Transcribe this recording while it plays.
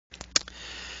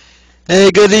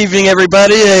Hey, good evening,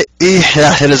 everybody. It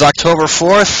is October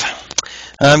 4th.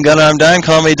 I'm Dine,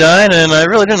 call me Dine, and I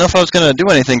really didn't know if I was going to do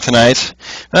anything tonight.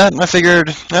 But I figured,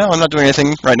 well, I'm not doing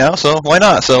anything right now, so why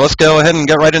not? So let's go ahead and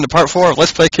get right into part 4 of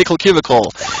Let's Play Kickle Cubicle.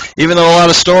 Even though a lot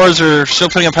of stores are still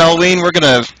putting up Halloween, we're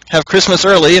going to have Christmas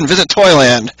early and visit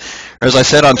Toyland. Or as I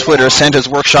said on Twitter, Santa's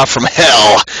workshop from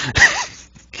hell.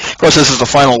 Of course, this is the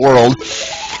final world.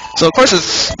 So, of course,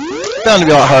 it's bound to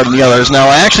be a lot harder than the others. Now,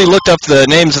 I actually looked up the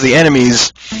names of the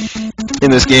enemies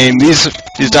in this game. These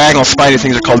diagonal spiny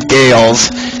things are called gales.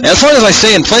 And as long as I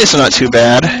stay in place, they're not too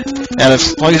bad. And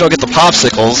as long as you don't get the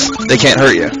popsicles, they can't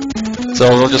hurt you. So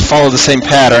they'll just follow the same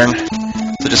pattern.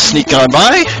 So just sneak on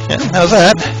by. Yeah, how's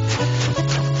that?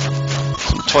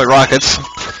 Some toy rockets.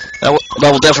 That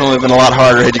will definitely have been a lot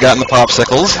harder had you gotten the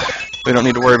popsicles. We don't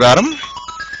need to worry about them.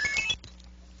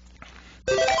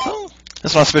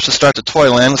 This one's supposed to start to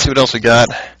Toyland. Let's see what else we got.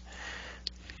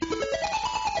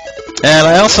 And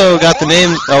I also got the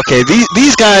names. Okay,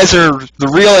 these guys are the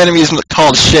real enemies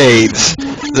called Shades.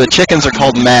 The chickens are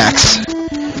called Max.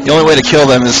 The only way to kill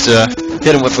them is to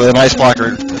hit them with an ice block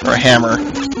or a hammer.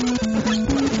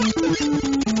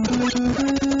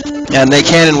 And they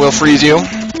can and will freeze you.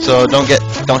 So don't hit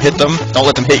them. Don't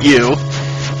let them hit you.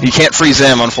 You can't freeze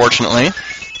them, unfortunately.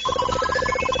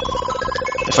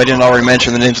 If I didn't already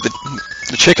mention, the names of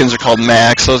the chickens are called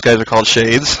Max. Those guys are called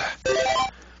Shades.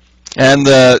 And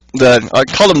I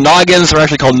call them Noggins. They're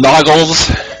actually called Noggles,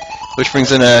 which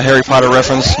brings in a Harry Potter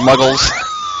reference, Muggles,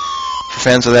 for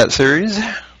fans of that series.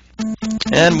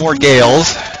 And more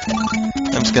Gales.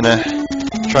 I'm just going to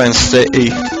try and stay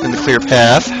in the clear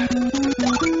path.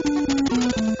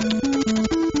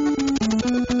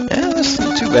 Yeah, this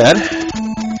isn't too bad.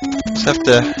 Just have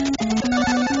to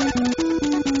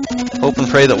hope and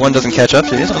pray that one doesn't catch up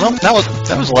to you. So, no, that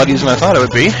was a lot easier than I thought it would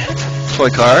be.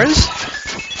 Toy cars.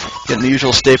 Getting the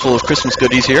usual staple of Christmas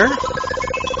goodies here.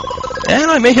 And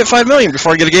I may hit 5 million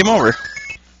before I get a game over.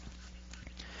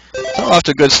 So off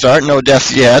to a good start. No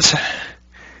deaths yet.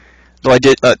 Though I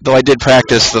did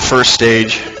practice the first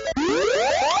stage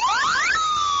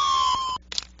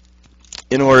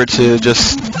in order to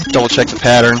just double check the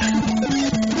pattern.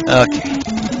 Okay.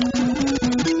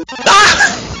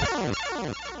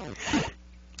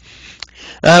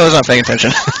 I was not paying attention.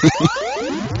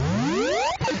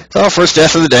 So, first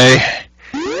death of the day.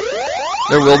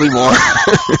 There will be more.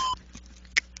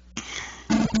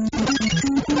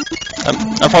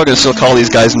 I'm probably going to still call these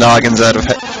guys Noggins out of...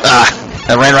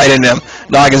 I ran right into them.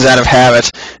 Noggins out of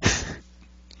habit.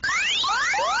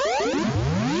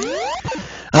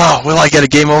 Oh, will I get a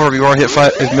game over before I hit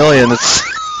 5 million?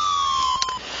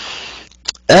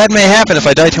 That may happen if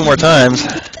I die 2 more times.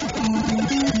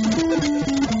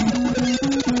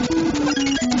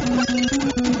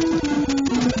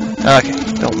 Okay,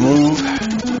 don't move.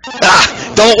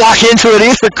 Don't walk into it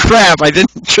either. Crap,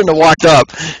 shouldn't have walked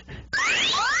up.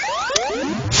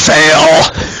 Fail.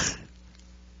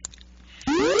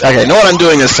 Okay, know what I'm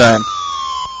doing this time.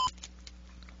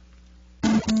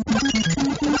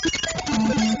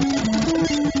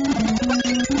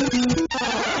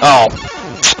 Oh.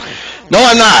 No,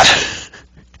 I'm not.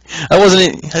 I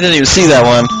didn't even see that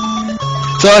one.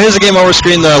 So here's the game over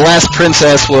screen. The last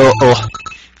princess will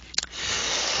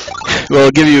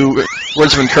give you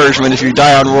words of encouragement. If you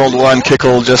die on World 1,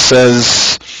 Kickle just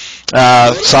says,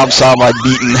 sob sob, I'm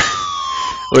beaten,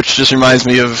 which just reminds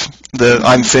me of the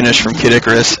I'm finished from Kid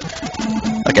Icarus.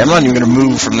 Okay, I'm not even going to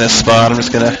move from this spot. I'm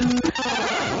just going to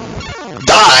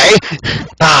die!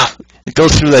 It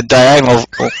goes through that diagonal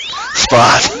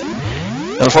spot.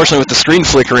 And unfortunately, with the screen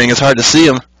flickering, it's hard to see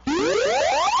them.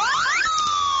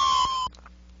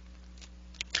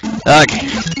 Okay.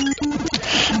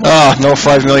 Oh, no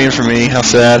 5 million for me. How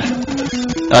sad.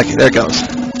 Okay, there it goes.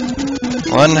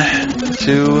 1,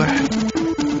 2,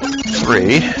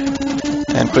 3.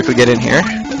 And quickly get in here.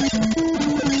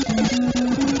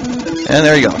 And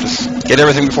there you go. Just get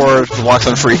everything before the walks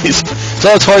unfreeze.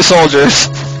 So, toy soldiers.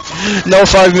 No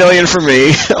 5 million for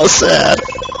me. How sad.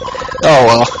 Oh,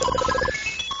 well.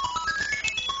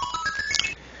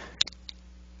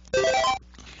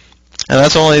 And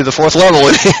that's only the 4th level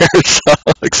in here, so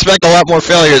expect a lot more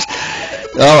failures.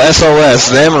 Oh, SOS,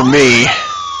 them or me.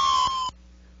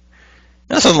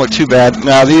 That doesn't look too bad.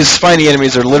 Now, these spiny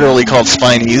enemies are literally called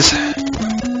Spinies.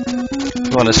 If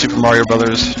you want a Super Mario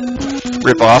Brothers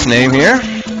rip-off name here.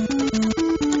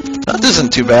 This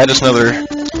isn't too bad, just another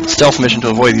stealth mission to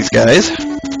avoid these guys.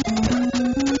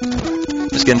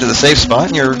 Just get into the safe spot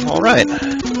and you're alright.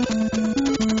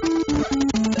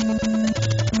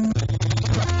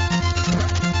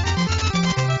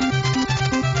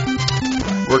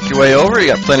 Work your way over, you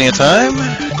got plenty of time.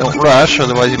 Don't rush,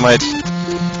 otherwise you might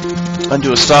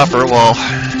undo a stopper while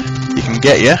he can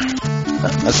get you.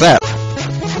 That's that.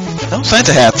 Oh,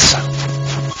 Santa hats.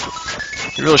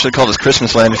 You really should have called this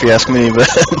Christmas Land if you ask me, but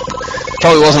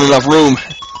probably wasn't enough room.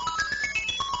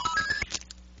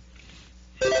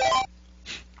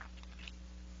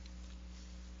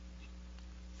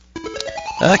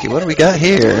 Okay, what do we got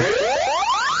here?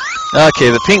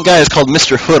 Okay, the pink guy is called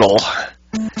Mr. Hoodle.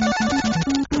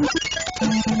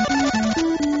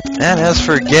 And as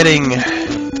for getting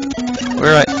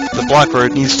the block where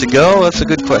it needs to go, that's a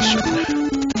good question.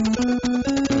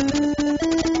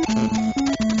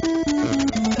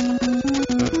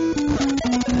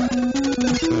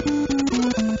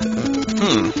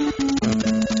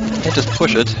 Can't just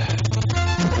push it.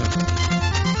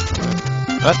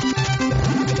 What?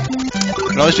 You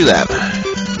can always do that.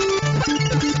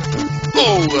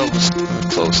 Oh, that was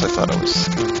close. I thought I was...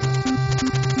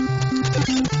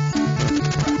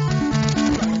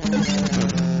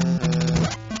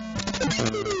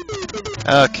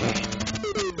 Okay.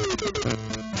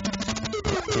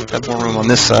 Have more room on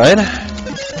this side.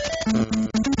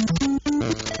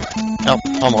 Oh,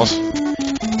 almost.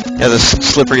 Yeah, this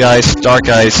slippery ice, dark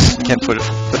ice. You can't put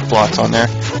blocks on there.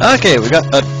 Okay, we got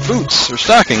boots or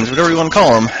stockings, whatever you want to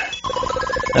call them.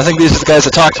 I think these are the guys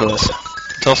that talk to us.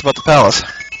 Tell us about the palace.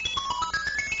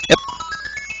 Yep.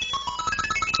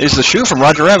 Here's the shoe from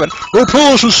Roger Rabbit. Our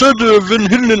palace is said to have been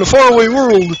hidden in a faraway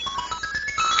world.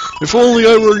 If only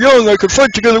I were young, I could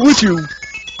fight together with you.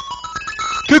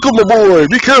 Kickle, my boy.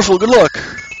 Be careful. Good luck.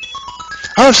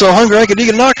 I'm so hungry I could eat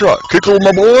a knockrock. Kickle,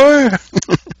 my boy.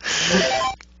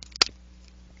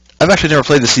 I've actually never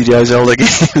played the CDI Zelda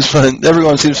games, but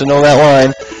everyone seems to know that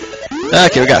line.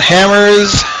 Okay, we got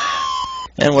hammers.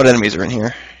 And what enemies are in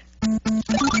here?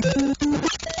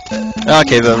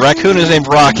 Okay, the raccoon is named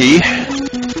Rocky.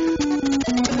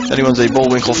 If anyone's a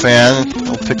Bullwinkle fan,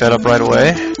 I'll pick that up right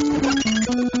away.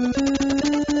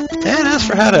 And as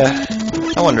for how to...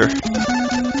 I wonder.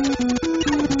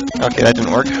 Okay, that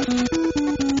didn't work.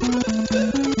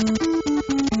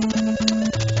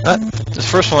 This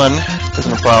first one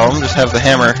isn't a problem. Just have the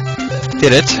hammer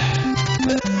hit it.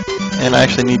 And I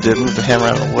actually need to move the hammer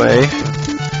out of the way.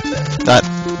 Not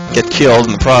get killed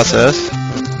in the process.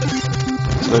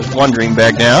 So there's one dream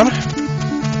back down.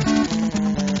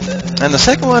 And the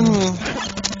second one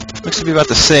looks to be about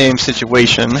the same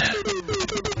situation.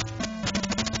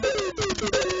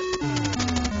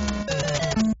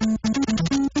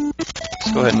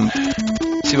 Let's go ahead and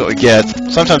see what we get.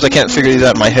 Sometimes I can't figure these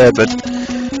out in my head, but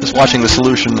just watching the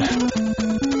solution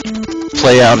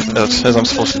play out as I'm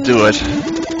supposed to do it.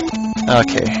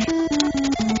 Okay.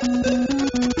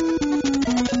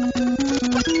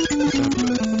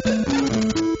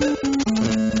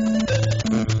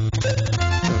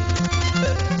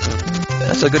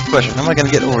 That's a good question. How am I going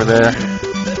to get over there?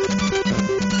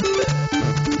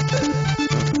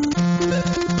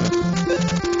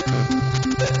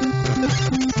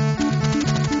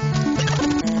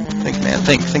 Think, man.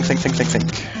 Think.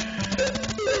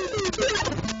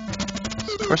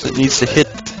 Of course, it needs to hit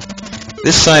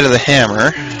this side of the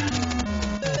hammer.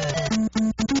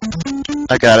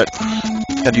 I got it.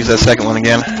 Got to use that second one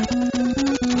again.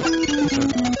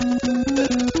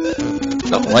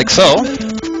 So, like so.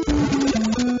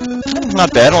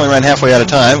 Not bad, only ran halfway out of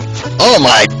time. Oh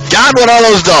my god, what are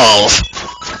those dolls?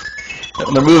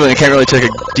 When they're moving, I can't really take a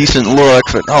decent look,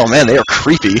 but oh man, they are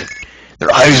creepy.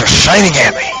 Their eyes are shining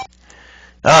at me.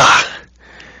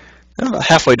 I'm about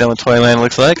halfway done with Toyland,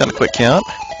 looks like, on a quick count.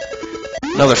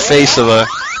 Another face of a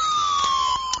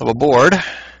board.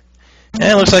 And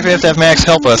it looks like we have to have Max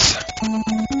help us.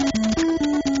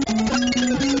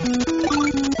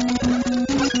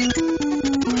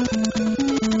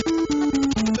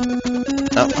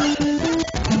 Oh.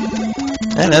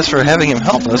 And as for having him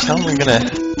help us, how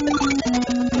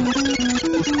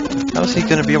is he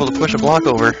gonna be able to push a block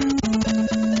over?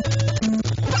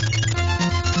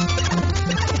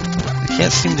 He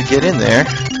can't seem to get in there.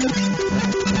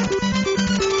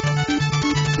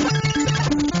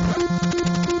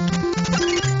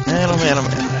 Man, oh man, oh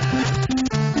man.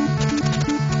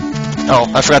 Oh,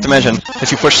 I forgot to mention,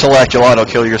 if you push select, you'll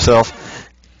auto-kill yourself.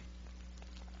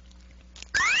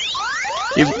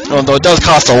 Although it does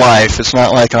cost a life, it's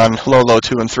not like on Low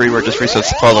 2 and 3 where it just resets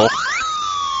the puzzle.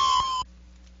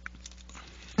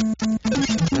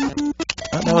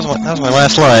 Oh, that was my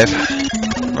last life.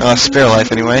 My last spare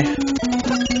life, anyway.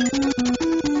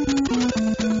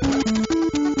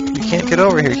 You can't get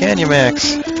over here, can you,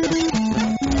 Max?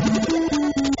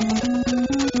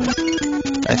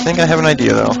 I think I have an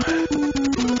idea, though.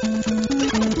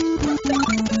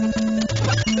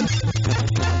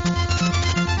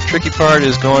 tricky part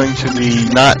is going to be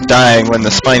not dying when the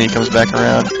spiny comes back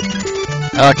around.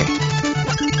 Okay.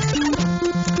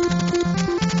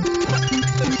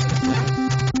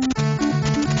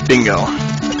 Bingo.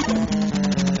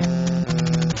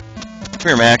 Come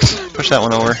here, Max. Push that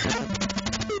one over.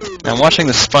 Now I'm watching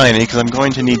the spiny because I'm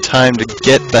going to need time to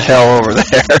get the hell over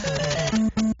there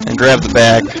and grab the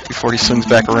bag before he swings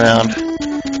back around.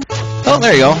 Oh,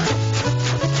 there you go.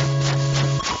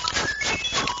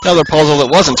 Another puzzle that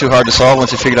wasn't too hard to solve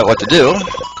once you figured out what to do.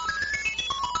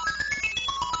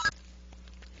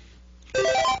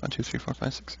 1, 2, 3, 4,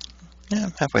 5, 6. Yeah,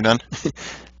 I'm halfway done.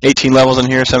 18 levels in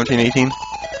here, 17, 18.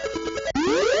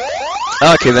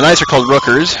 Okay, the knights are called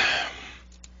rookers.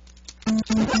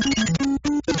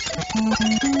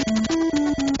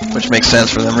 Which makes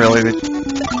sense for them, really.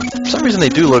 For some reason, they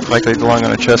do look like they belong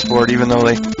on a chessboard, even though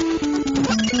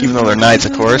they're knights,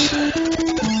 of course.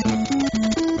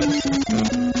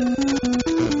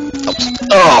 Oops.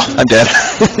 Oh, I'm dead.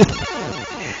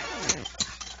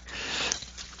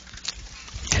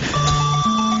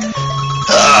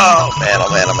 Oh man! Oh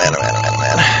man! Oh man! Oh man! Oh man! Oh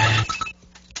man!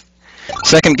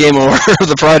 Second game over of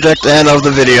the project and of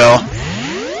the video.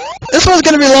 This one's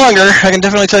going to be longer. I can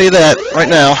definitely tell you that right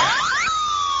now.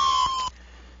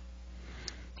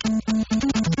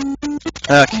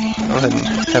 Okay, go ahead and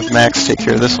have Max take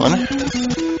care of this one.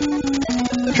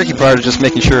 The tricky part is just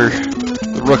making sure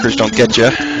the rookers don't get you.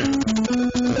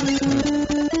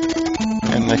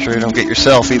 And make sure you don't get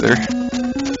yourself either.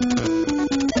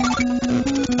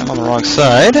 I'm on the wrong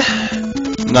side.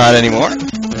 Not anymore.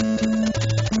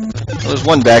 Well, there's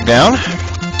one bag down.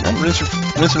 And rinse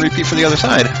and repeat for the other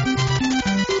side.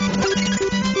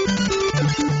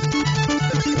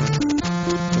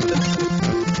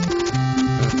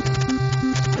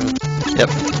 Yep,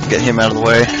 get him out of the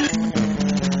way.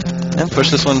 And push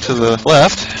this one to the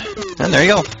left. And there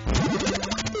you go.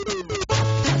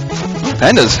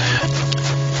 Pandas.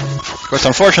 Of course,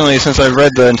 unfortunately, since I've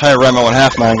read the entire Ranma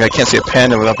 1/2 manga, I can't see a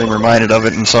panda without being reminded of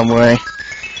it in some way.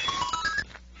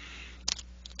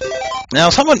 Now,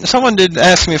 someone did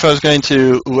ask me if I was going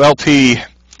to LP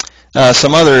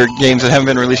some other games that haven't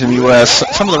been released in the U.S.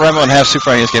 Some of the Ranma 1/2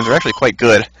 Super NES games are actually quite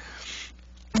good.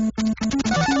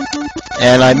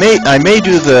 And I may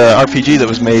do the RPG that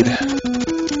was made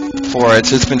for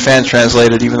it. It's been fan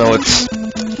translated, even though it's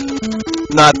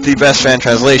not the best fan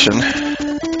translation.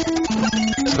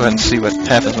 Let's go ahead and see what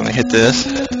happens when I hit this.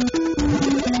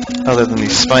 Other than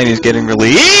these spinies getting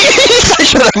released, I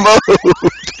should have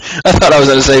moved. I thought I was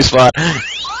at a safe spot.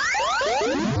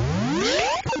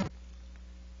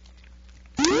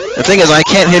 The thing is, I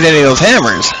can't hit any of those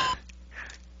hammers.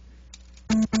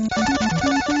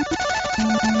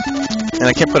 And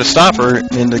I can't put a stopper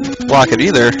in to block it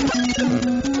either.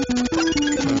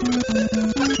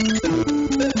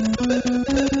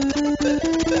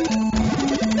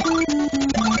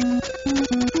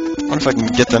 I wonder if I can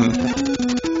get them.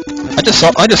 I just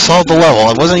solved the level.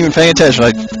 I wasn't even paying attention.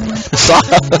 I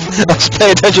was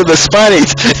paying attention to the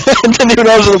spinies. And didn't even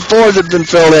notice the boards had been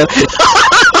filled in.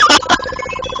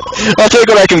 I'll take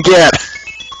what I can get.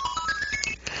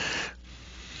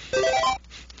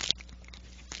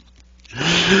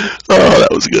 Oh,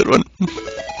 that was a good one.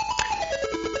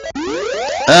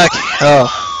 Okay. Oh,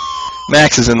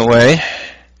 Max is in the way.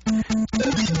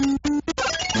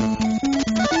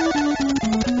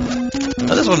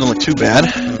 Now, this one doesn't look too bad.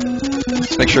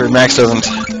 Let's make sure Max doesn't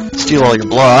steal all your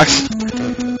blocks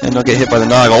and don't get hit by the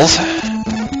noggles.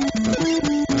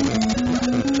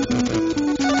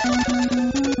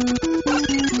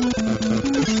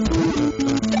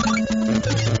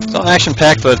 It's all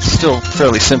action-packed, but it's still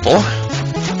fairly simple.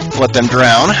 Let them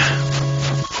drown.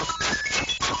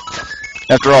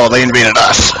 After all, they invaded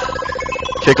us.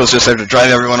 Kickle's just there to drive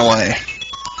everyone away.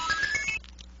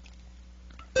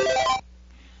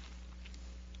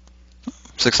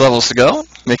 Six levels to go,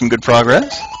 making good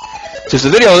progress. Since the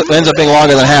video ends up being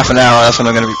longer than half an hour, that's when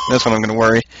I'm gonna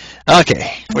worry.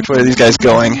 Okay, which way are these guys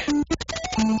going?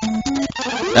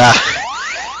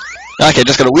 Okay,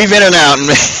 just gotta weave in and out and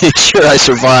make sure I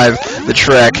survive the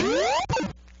trek.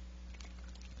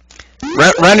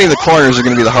 Rounding the corners are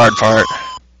going to be the hard part.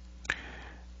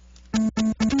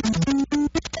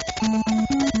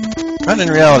 But in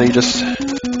reality, just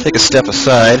take a step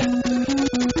aside.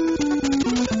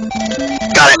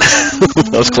 Got it!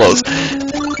 That was close.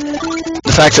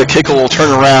 The fact that Kickle will turn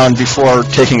around before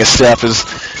taking a step is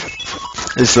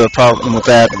the problem with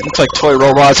that. It looks like toy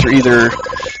robots are either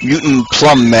mutant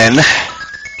plum men.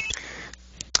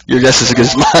 Your guess is as good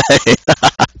as mine.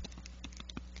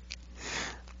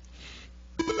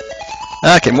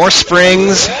 Okay, more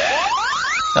springs.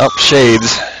 Oh,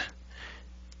 shades.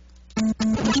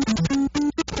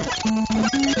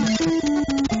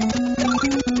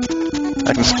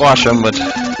 can squash them, but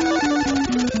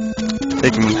they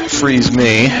can freeze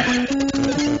me.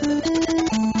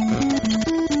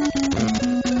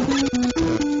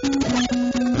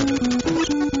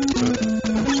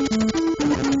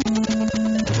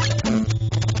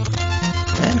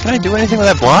 Man, can I do anything with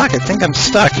that block? I think I'm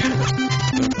stuck.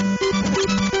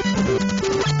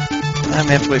 I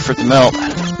may have to wait for it to melt.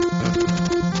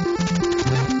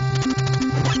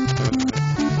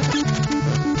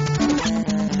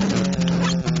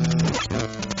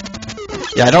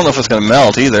 Yeah, I don't know if it's going to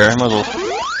melt either. I might as well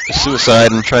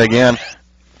suicide and try again.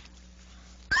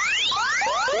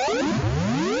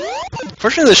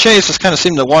 Fortunately, the shades just kind of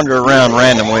seem to wander around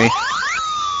randomly.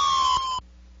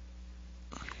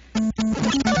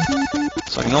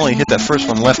 So I can only hit that first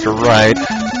one left or right.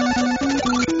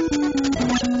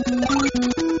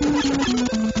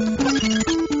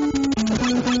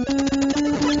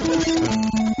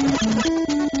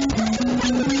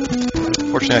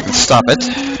 Fortunately, I can stop it.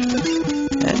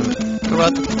 Go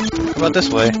about this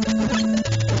way.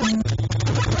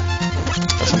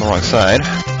 That's on the wrong side.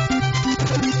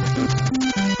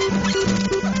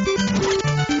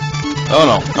 Oh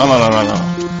no. Oh no, no, no, no.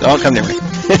 Don't come near me.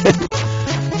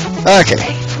 Okay.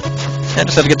 I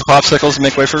just have to get the popsicles and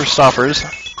make way for stoppers.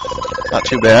 Not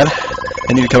too bad.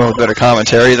 I need to come up with better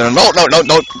commentary than, no, no, no,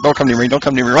 no, don't come near me, don't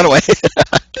come near me, run away.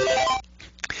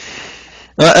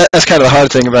 That's kind of the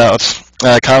hard thing about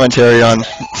commentary on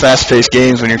fast-paced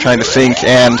games when you're trying to think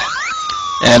and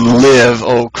live.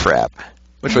 Oh crap!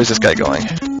 Which way is this guy going?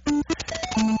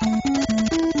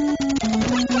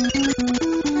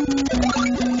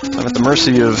 I'm at the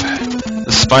mercy of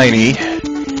the spiny,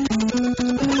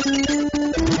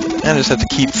 and I just have to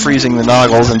keep freezing the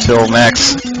noggles until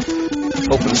Max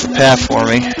opens the path for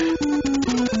me.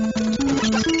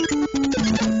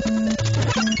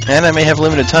 And I may have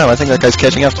limited time. I think that guy's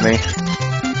catching up to me.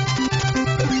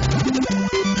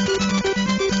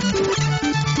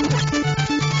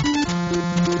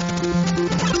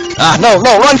 Ah, no,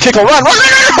 no, run, Kickle, run, run,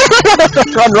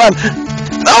 run, run,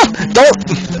 no, don't.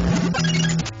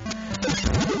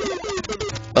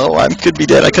 Oh, I could be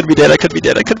dead, I could be dead, I could be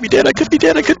dead, I could be dead, I could be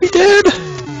dead, I could be dead.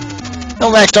 No,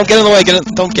 Max, don't get in the way,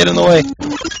 don't get in the way.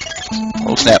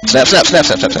 Oh, snap, snap, snap, snap,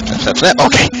 snap, snap, snap, snap, snap,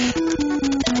 okay.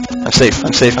 I'm safe,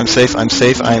 I'm safe, I'm safe, I'm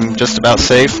safe, I'm just about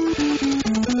safe.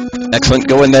 Excellent,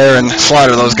 go in there and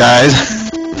slaughter those guys.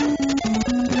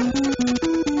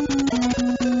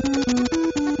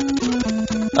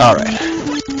 Alright.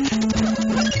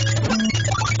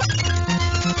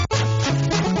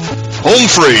 Home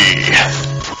free!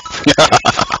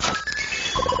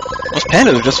 Those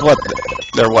pandas are just what?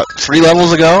 They're what, 3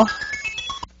 levels ago?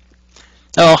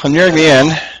 Oh, I'm nearing the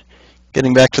end.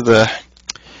 Getting back to the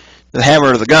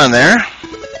hammer to the gun there.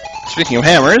 Speaking of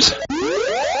hammers.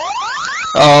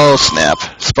 Oh, snap.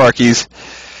 Sparkies.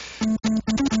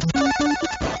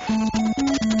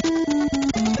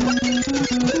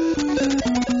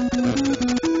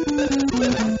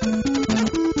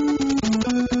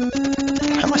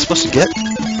 How am I supposed to get?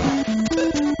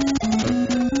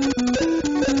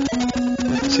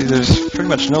 See, there's pretty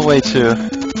much no way to...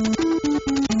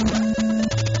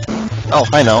 Oh,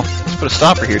 I know. Let's put a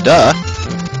stopper here, duh.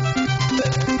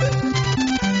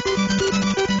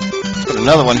 Put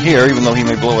another one here, even though he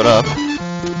may blow it up.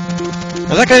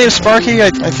 Is that guy named Sparky? I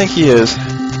think he is.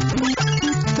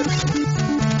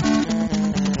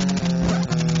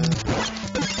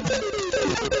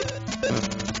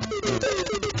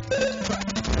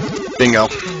 Bingo.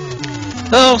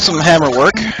 Oh, some hammer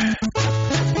work.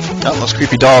 Oh, those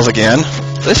creepy dolls again.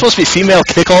 Are they supposed to be female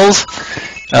Kickles?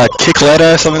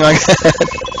 Kickletta, something like that?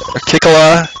 Or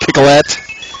Kicklette?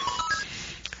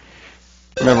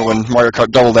 Remember when Mario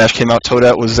Kart Double Dash came out,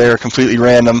 Toadette was there, completely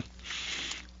random.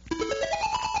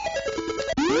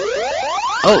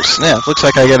 Oh, snap. Looks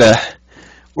like I gotta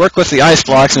work with the ice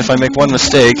blocks, and if I make one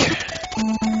mistake...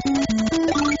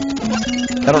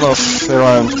 I don't know if they're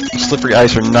on slippery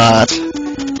ice or not.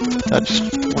 I'm just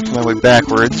working my way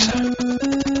backwards.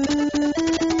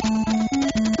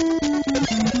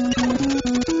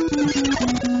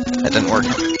 That didn't work.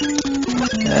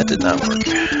 That did not work.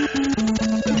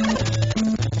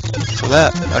 So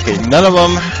that... Okay, none of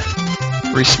them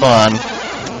respawn.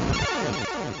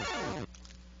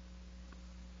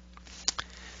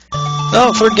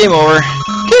 Oh, third game over.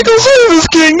 Kickle Service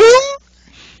Kingdom!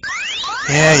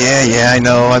 Yeah, I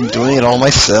know. I'm doing it all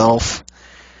myself.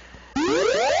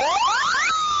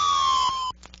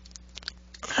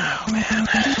 Oh, man.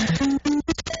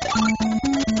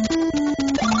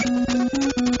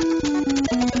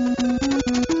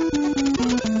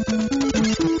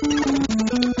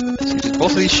 So did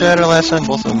both of these shatter last time?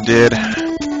 Both of them did.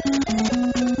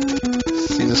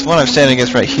 this one I'm standing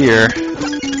against right here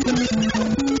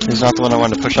is not the one I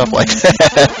wanted to push up like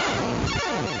that.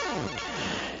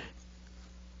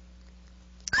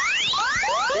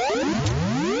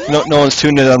 No one's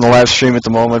tuned in on the live stream at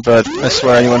the moment, but I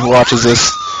swear anyone who watches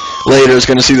this later is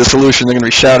going to see the solution. They're going to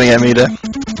be shouting at me to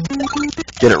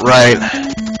get it right.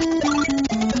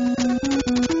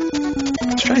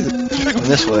 Let's try going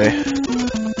this way.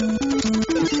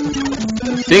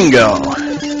 Bingo!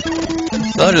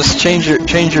 So just change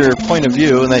your point of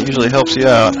view, and that usually helps you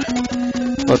out.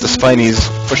 Let the Spinies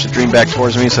push the dream back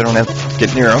towards me so I don't have to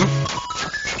get near them.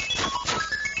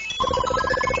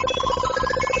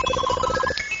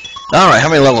 Alright, how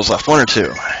many levels left? 1 or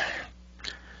 2?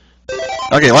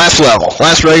 Okay, last level.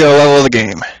 Last regular level of the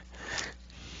game.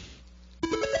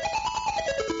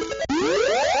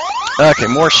 Okay,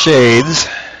 more shades.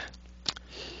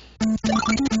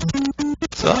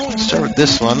 So, let's start with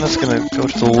this one. That's going to go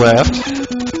to the left.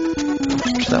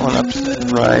 Push that one up to the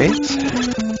right.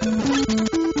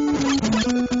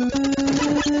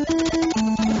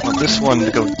 I want this one to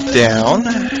go down.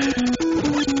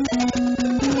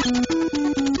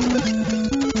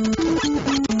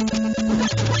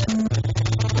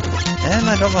 And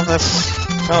I don't know if that's...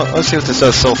 Oh, let's see what this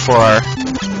does so far.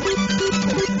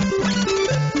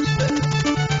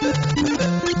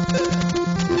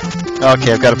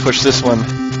 Okay, I've got to push this one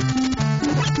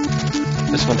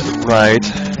to the right.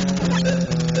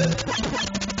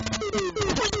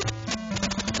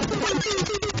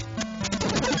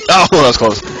 Oh, that was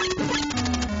close.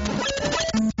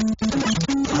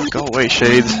 Oh, go away,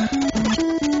 Shades.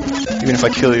 Even if I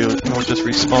kill you, it won't just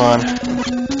respawn.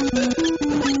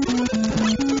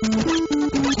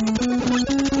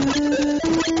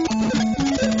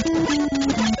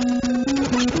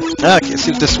 Okay, let's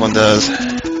see what this one does.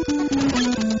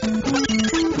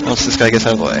 Once this guy gets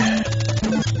out of the way.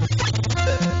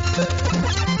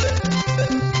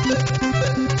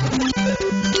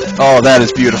 Oh, that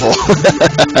is beautiful.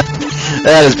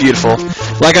 That is beautiful.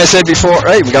 Like I said before,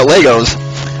 hey, we got Legos.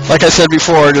 Like I said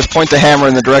before, just point the hammer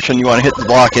in the direction you want to hit the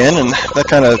block in, and that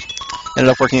kind of ended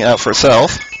up working out for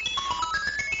itself.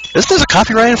 Is this a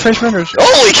copyright infringement? Or...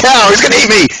 Holy cow, he's going to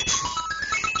eat me!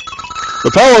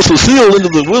 The palace was sealed into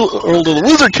the world of the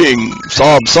Wizard King.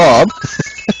 Sob, sob.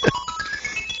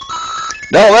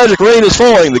 Now magic rain is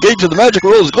falling. The gate to the magic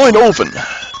world is going to open.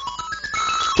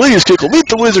 Please, Kickle, meet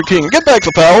the Wizard King and get back to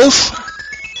the palace.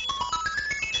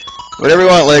 Whatever you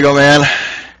want, Lego man.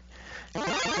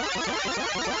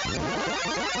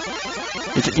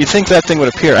 You'd think that thing would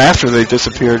appear after they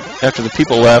disappeared, after the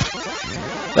people left.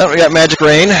 Now we got magic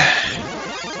rain.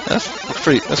 That's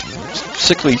pretty. That's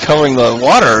sickly coloring the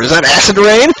water. Is that acid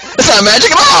rain? That's not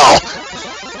magic at all.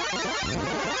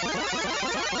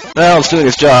 Well, it's doing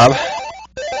its job.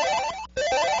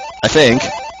 I think.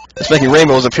 It's making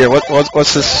rainbows appear.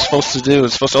 What's this supposed to do?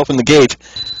 It's supposed to open the gate.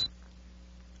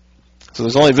 So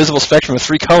there's only a visible spectrum of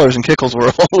 3 colors in Kickle's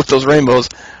world with those rainbows.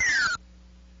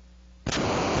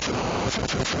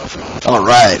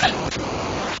 Alright.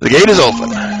 The gate is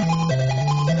open.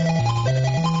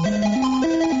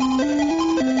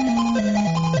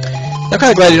 I'm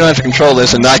kind of glad you don't have to control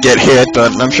this and not get hit,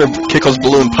 but I'm sure Kickle's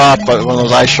balloon popped by one of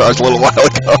those ice shards a little while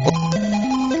ago.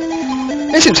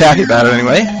 He seems happy about it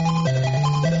anyway.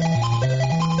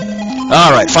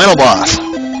 Alright, final boss.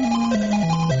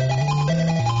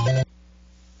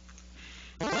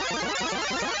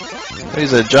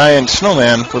 He's a giant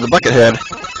snowman with a bucket head.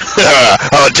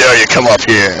 How dare you come up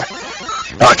here?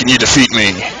 How can you defeat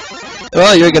me?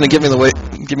 Well, you're going to give me the way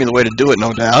to do it,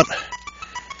 no doubt.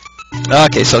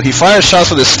 Okay, so he fires shots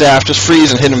with his staff, just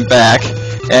freeze and hit him back,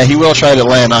 and he will try to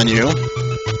land on you.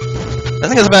 I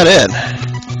think that's about it.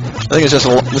 I think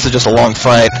this is just a long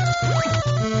fight.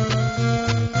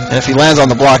 And if he lands on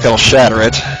the block, that'll shatter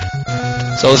it.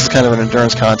 So this is kind of an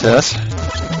endurance contest.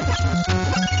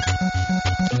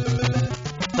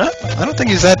 I don't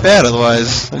think he's that bad,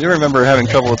 otherwise. I do remember having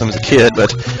trouble with him as a kid,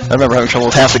 but I remember having trouble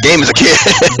with half the game as a kid.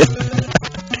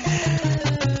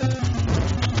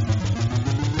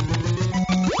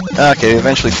 Okay,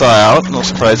 eventually thaw out. No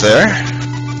surprise there.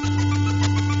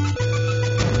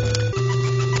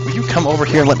 Will you come over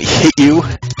here and let me hit you?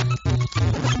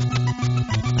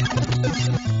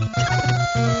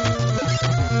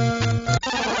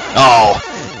 Oh,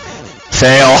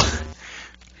 fail.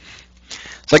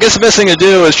 So I guess the best thing to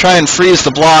do is try and freeze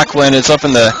the block when it's up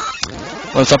at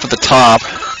the top.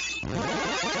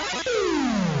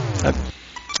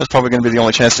 That's probably going to be the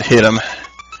only chance to hit him.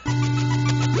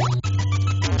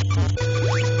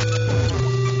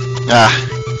 Ah.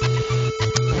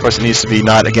 Of course, it needs to be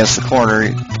not against the corner,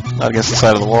 not against the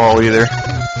side of the wall either.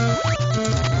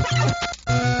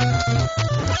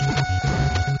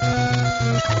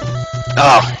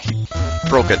 Oh, he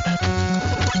broke it.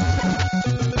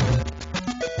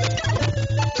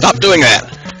 Stop doing that!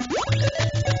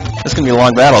 This is going to be a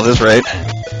long battle at this rate.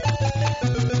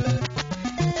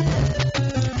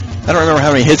 I don't remember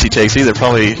how many hits he takes either,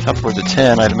 probably upwards of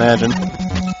 10, I'd imagine.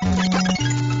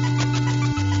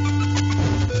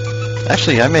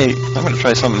 Actually, I'm going to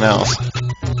try something else.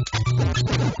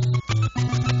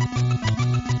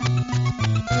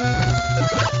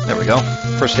 There we go.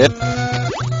 First hit.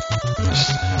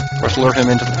 Just, of course, lure him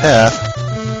into the path.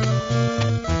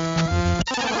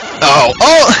 Oh,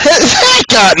 that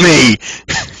got me!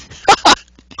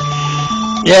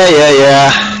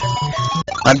 Yeah.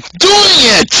 I'm doing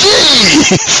it!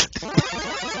 Jeez!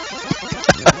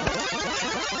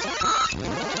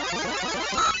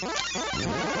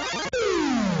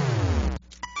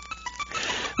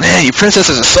 Man, you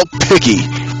princesses are so picky.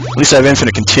 At least I have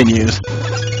infinite continues.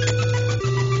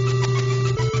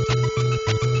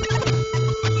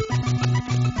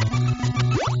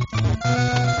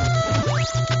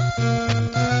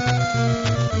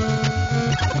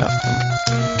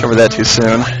 Cover that too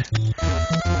soon.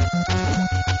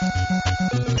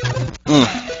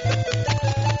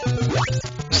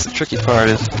 Just the tricky part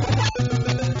is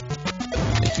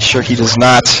making sure he does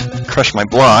not crush my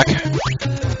block.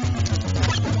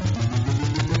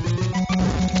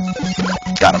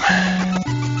 Got him.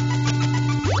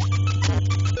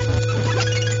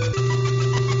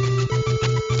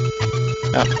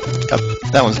 Oh,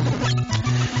 that one's...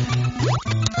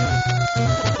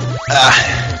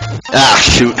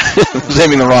 shoot. I was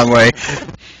aiming the wrong way.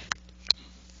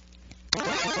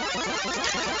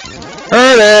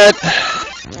 Earn it!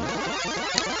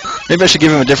 Maybe I should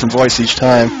give him a different voice each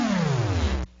time.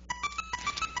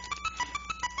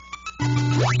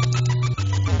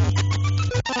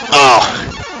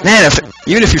 Oh, man,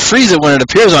 even if you freeze it when it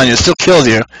appears on you, it still kills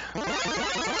you.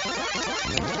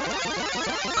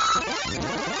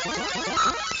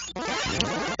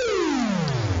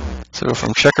 So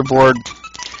from checkerboard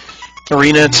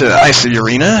arena to icy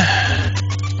arena.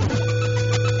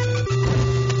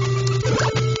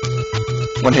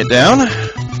 One hit down.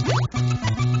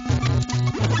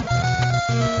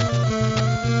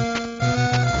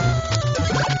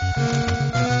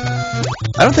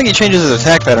 I don't think he changes his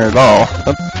attack pattern at all.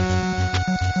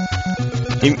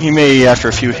 He may after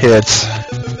a few hits.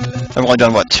 I've only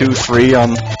done what, 2, 3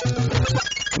 on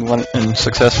one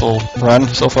successful run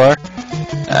so far.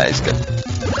 He's good.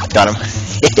 Got him.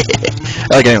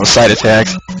 I like getting those side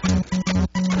attacks.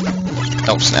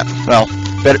 Oh snap! Well,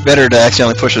 better to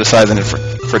accidentally push it aside than for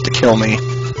it to kill me.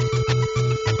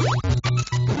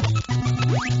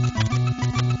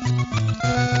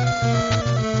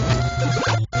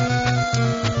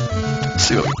 Let's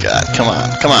see what we got. Come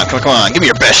on! Give me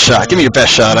your best shot! Give me your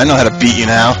best shot! I know how to beat you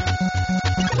now.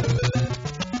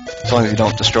 As long as you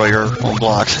don't destroy your own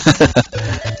blocks.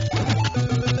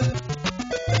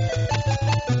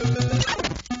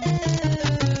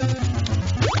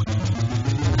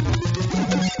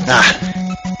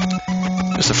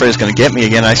 Just afraid it's going to get me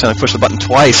again. I accidentally pushed the button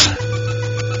twice.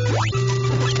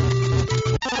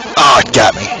 Oh, it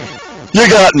got me. You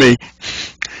got me.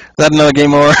 Is that another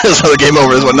game over? That's another game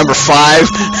over. Is what, number 5?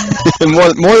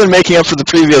 more than making up for the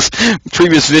previous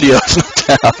videos, no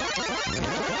doubt.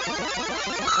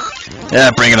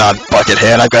 Yeah, bring it on,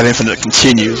 Buckethead. I've got infinite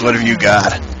continues. What have you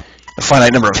got? A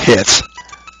finite number of hits.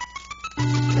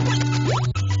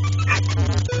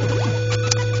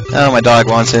 Oh, my dog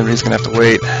wants him, but he's going to have to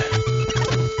wait.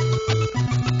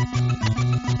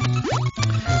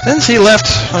 Since he left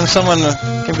when someone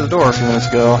came to the door a few minutes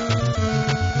ago.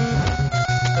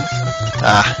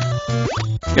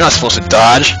 You're not supposed to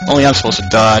dodge. Only I'm supposed to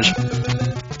dodge.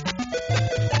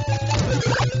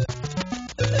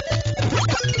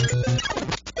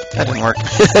 That didn't work.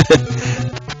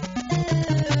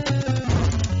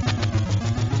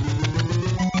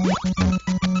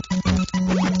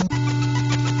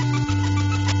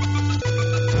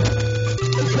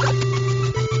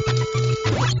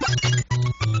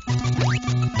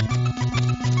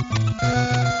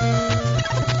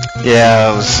 Yeah,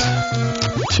 I was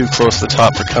too close to the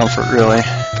top for comfort, really.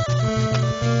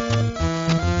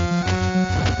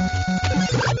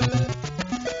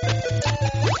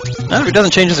 Now, if he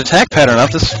doesn't change his attack pattern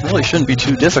up, this really shouldn't be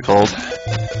too difficult.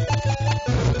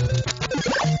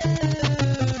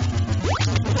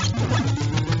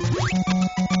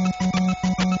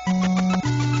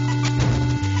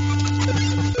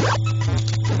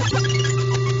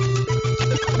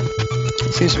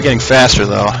 It seems to be getting faster,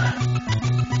 though.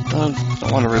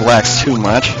 Don't want to relax too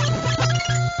much.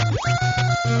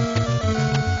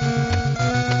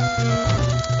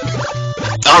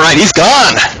 Alright, he's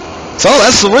gone! So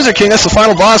that's the Wizard King. That's the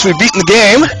final boss. We've beaten the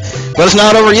game, but it's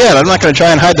not over yet. I'm not going to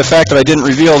try and hide the fact that I didn't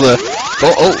reveal the...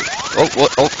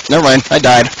 Oh, never mind. I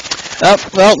died. Oh,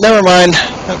 well, never mind.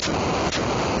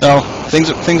 No,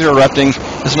 things are erupting.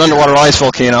 It's an underwater ice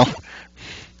volcano.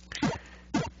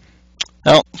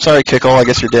 Oh, sorry, Kickle. I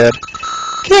guess you're dead.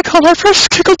 Kickle, my precious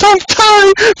Kickle, don't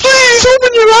die! Please, open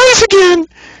your eyes again!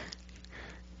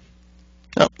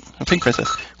 Oh, a pink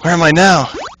princess. Where am I now?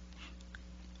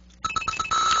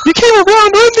 You came around.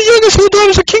 I'm the youngest of the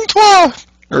daughters of King Toi.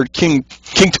 Or King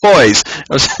Toys. I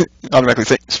was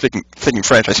automatically thinking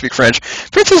French. I speak French.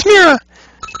 Princess Mira!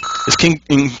 Is King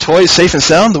Toys safe and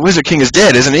sound? The Wizard King is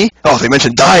dead, isn't he? Oh, they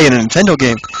mentioned die in a Nintendo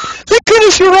game. Thank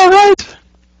goodness you're alright!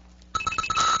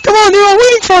 Come on, they're all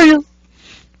waiting for you!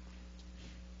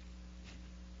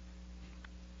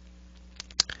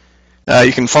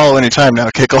 You can follow any time now,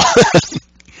 Kickle.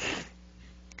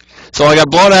 So I got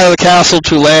blown out of the castle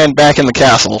to land back in the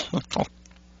castle. I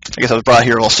guess I was brought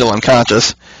here while still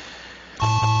unconscious.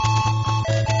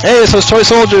 Hey, it's those toy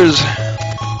soldiers!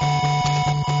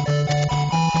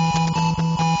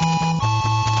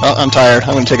 Oh, I'm tired.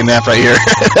 I'm going to take a nap right here.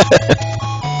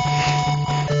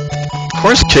 Of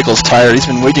course Kickle's tired. He's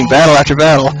been waging battle after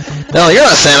battle. No, you're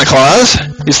not Santa Claus.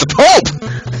 He's the Pope!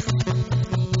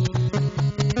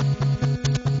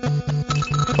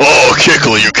 Oh,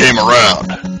 Kickle, you came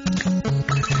around.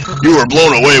 You were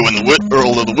blown away when the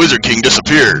Earl of the Wizard King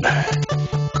disappeared.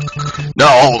 Now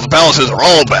all the palaces are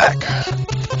all back.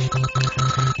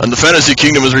 And the Fantasy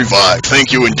Kingdom is revived.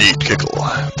 Thank you indeed, Kickle.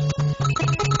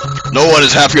 No one is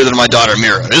happier than my daughter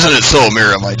Mira. Isn't it so,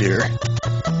 Mira, my dear?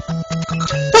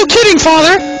 No kidding,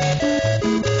 Father!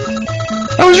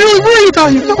 I was really worried about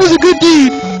you. That was a good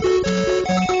deed.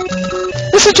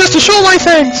 This is just to show my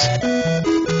thanks.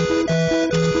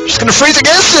 Just gonna freeze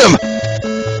against him!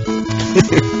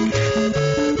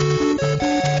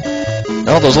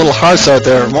 Oh, those little hearts out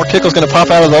there. More Kickle's gonna pop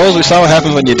out of those. We saw what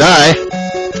happens when you die.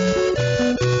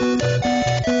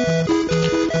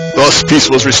 Thus peace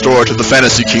was restored to the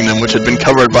Fantasy Kingdom, which had been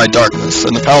covered by darkness,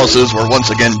 and the palaces were once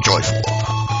again joyful.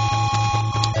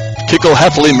 Kickle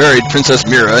happily married Princess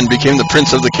Mira and became the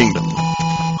Prince of the Kingdom.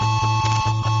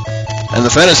 And the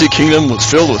Fantasy Kingdom was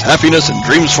filled with happiness and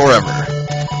dreams forever.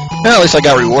 Well, at least I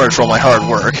got rewarded for all my hard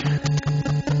work.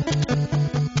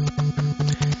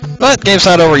 But game's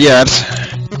not over yet.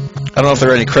 I don't know if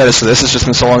there are any credits to this. It's just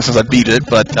been so long since I beat it,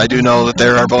 but I do know that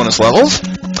there are bonus levels.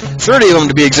 30 of them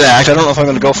to be exact. I don't know if I'm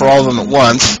going to go for all of them at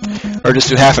once, or just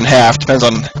do half and half. Depends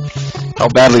on how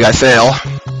badly I fail.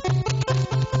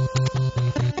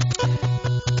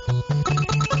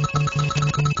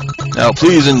 Now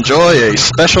please enjoy a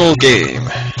special game.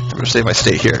 I'm going to save my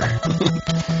state here.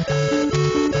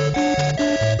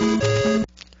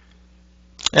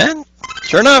 And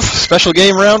sure enough, special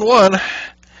game round 1.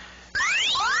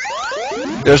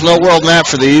 There's no world map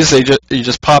for these. You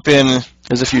just pop in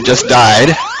as if you just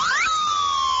died.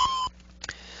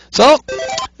 So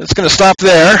it's going to stop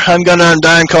there. I'm Gunnar. I'm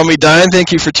Dine. Call me Dine.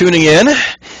 Thank you for tuning in.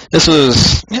 This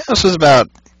was about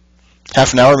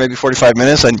half an hour, maybe 45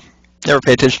 minutes. I never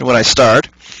pay attention to when I start.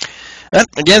 But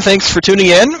again, thanks for tuning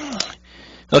in.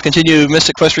 I'll continue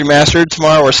Mystic Quest Remastered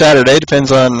tomorrow or Saturday.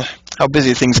 Depends on how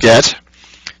busy things get.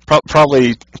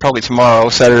 Probably tomorrow,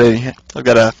 Saturday. I've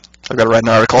got to write an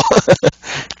article.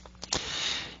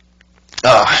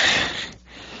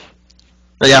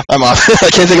 But yeah, I'm off. I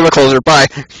can't think of a closer. Bye.